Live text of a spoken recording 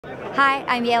Hi,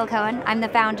 I'm Yael Cohen. I'm the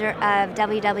founder of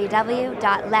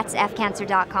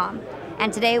www.LetsFCancer.com.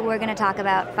 And today we're going to talk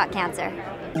about fuck cancer.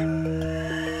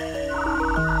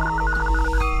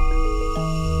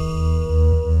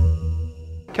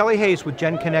 Kelly Hayes with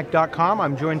genConnect.com.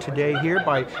 I'm joined today here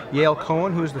by Yael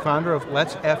Cohen, who is the founder of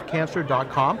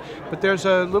LetsFCancer.com. But there's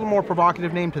a little more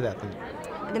provocative name to that thing.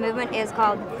 The movement is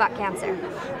called Fuck Cancer.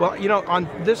 Well, you know, on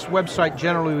this website,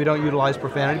 generally we don't utilize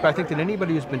profanity, but I think that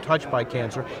anybody who's been touched by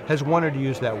cancer has wanted to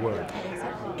use that word. I think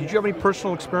so. Did you have any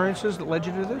personal experiences that led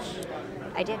you to this?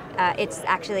 I did. It's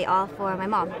actually all for my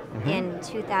mom. In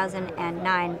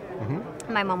 2009,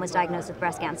 my mom was diagnosed with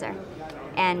breast cancer.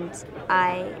 And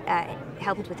I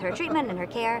helped with her treatment and her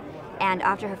care. And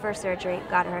after her first surgery,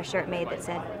 got her a shirt made that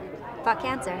said, "Fuck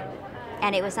cancer."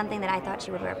 And it was something that I thought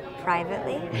she would wear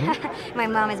privately. My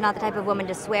mom is not the type of woman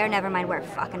to swear, never mind wear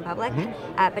fuck in public,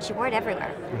 but she wore it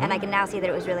everywhere. And I can now see that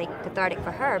it was really cathartic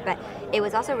for her, but it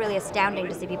was also really astounding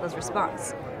to see people's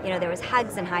response. You know, there was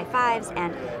hugs and high fives,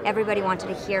 and everybody wanted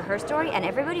to hear her story, and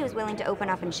everybody was willing to open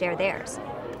up and share theirs.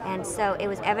 And so it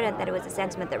was evident that it was a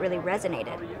sentiment that really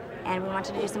resonated, and we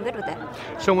wanted to do some good with it.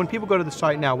 So when people go to the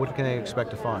site now, what can they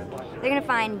expect to find? They're going to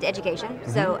find education.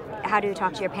 So how to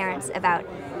talk to your parents about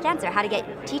cancer, how to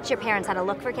teach your parents how to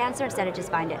look for cancer instead of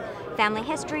just find it. Family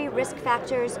history, risk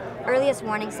factors, earliest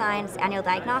warning signs, annual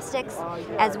diagnostics,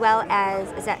 as well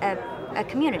as a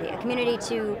community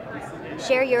to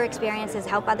share your experiences,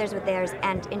 help others with theirs,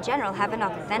 and in general have an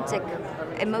authentic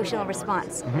emotional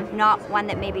response. Not one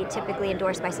that may be typically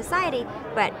endorsed by society,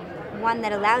 but one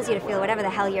that allows you to feel whatever the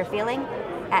hell you're feeling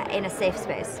in a safe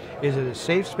space. Is it a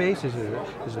safe space? Is it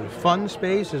a fun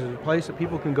space? Is it a place that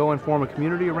people can go and form a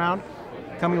community around?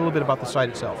 Tell me a little bit about the site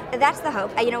itself. That's the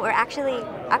hope. You know, we're actually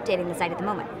updating the site at the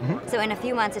moment. So in a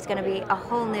few months, it's going to be a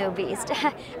whole new beast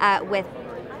with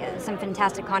some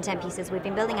fantastic content pieces we've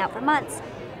been building out for months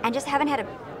and just haven't had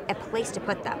a place to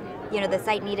put them. You know, the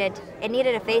site needed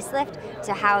a facelift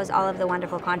to house all of the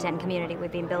wonderful content and community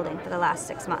we've been building for the last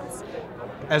 6 months.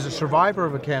 As a survivor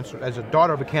of a cancer, as a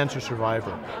daughter of a cancer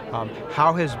survivor,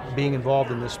 how has being involved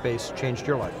in this space changed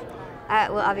your life?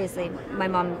 Well, obviously, my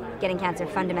mom getting cancer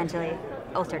fundamentally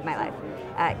altered my life.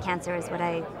 Cancer is what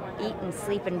I eat and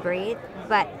sleep and breathe,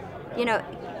 but you know,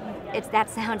 that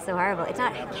sounds so horrible. It's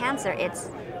not cancer,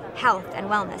 it's health and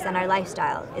wellness, and our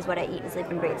lifestyle is what I eat and sleep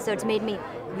and breathe. So it's made me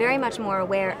very much more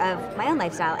aware of my own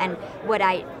lifestyle and what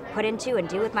I put into and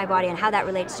do with my body and how that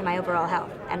relates to my overall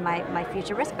health and my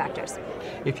future risk factors.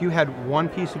 If you had one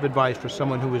piece of advice for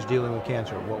someone who was dealing with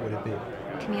cancer, what would it be?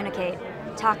 Communicate.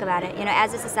 Talk about it. You know,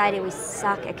 as a society, we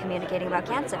suck at communicating about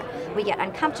cancer. We get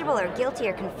uncomfortable or guilty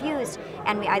or confused,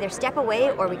 and we either step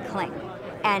away or we cling.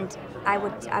 And I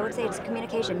would say it's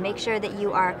communication. Make sure that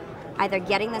you are either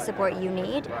getting the support you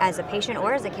need as a patient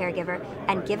or as a caregiver,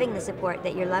 and giving the support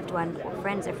that your loved one, or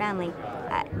friends or family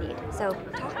need. So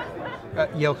talk.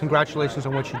 Yael, congratulations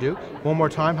on what you do. One more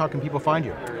time, how can people find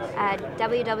you?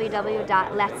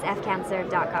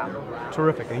 www.LetsFCancer.com.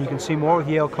 Terrific. And you can see more with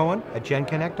Yael Cohen at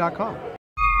genConnect.com.